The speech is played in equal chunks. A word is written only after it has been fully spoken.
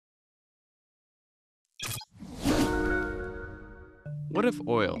What if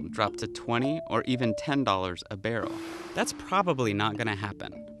oil dropped to $20 or even $10 a barrel? That's probably not going to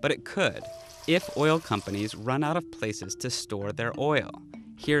happen, but it could if oil companies run out of places to store their oil.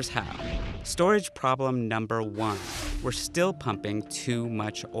 Here's how. Storage problem number one. We're still pumping too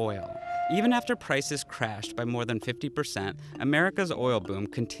much oil. Even after prices crashed by more than 50%, America's oil boom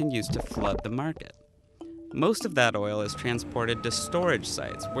continues to flood the market. Most of that oil is transported to storage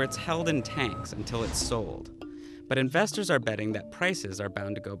sites where it's held in tanks until it's sold. But investors are betting that prices are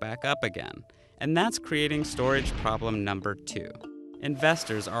bound to go back up again, and that's creating storage problem number two.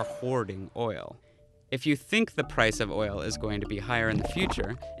 Investors are hoarding oil. If you think the price of oil is going to be higher in the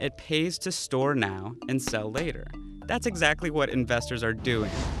future, it pays to store now and sell later. That's exactly what investors are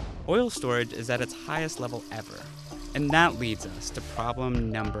doing. Oil storage is at its highest level ever. And that leads us to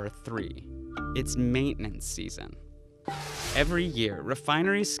problem number three. It's maintenance season. Every year,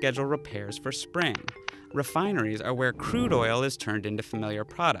 refineries schedule repairs for spring. Refineries are where crude oil is turned into familiar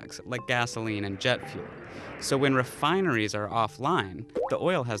products like gasoline and jet fuel. So when refineries are offline, the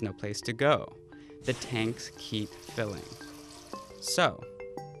oil has no place to go. The tanks keep filling. So,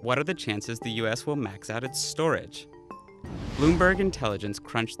 what are the chances the US will max out its storage? Bloomberg Intelligence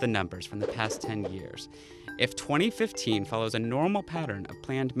crunched the numbers from the past 10 years. If 2015 follows a normal pattern of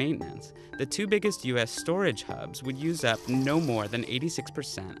planned maintenance, the two biggest US storage hubs would use up no more than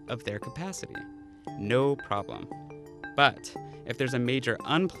 86% of their capacity. No problem. But if there's a major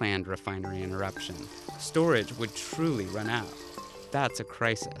unplanned refinery interruption, storage would truly run out. That's a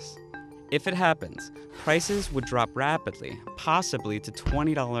crisis. If it happens, prices would drop rapidly, possibly to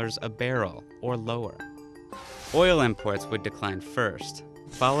 $20 a barrel or lower. Oil imports would decline first,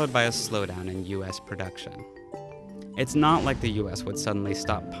 followed by a slowdown in US production. It's not like the US would suddenly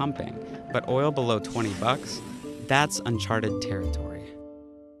stop pumping, but oil below $20, that's uncharted territory.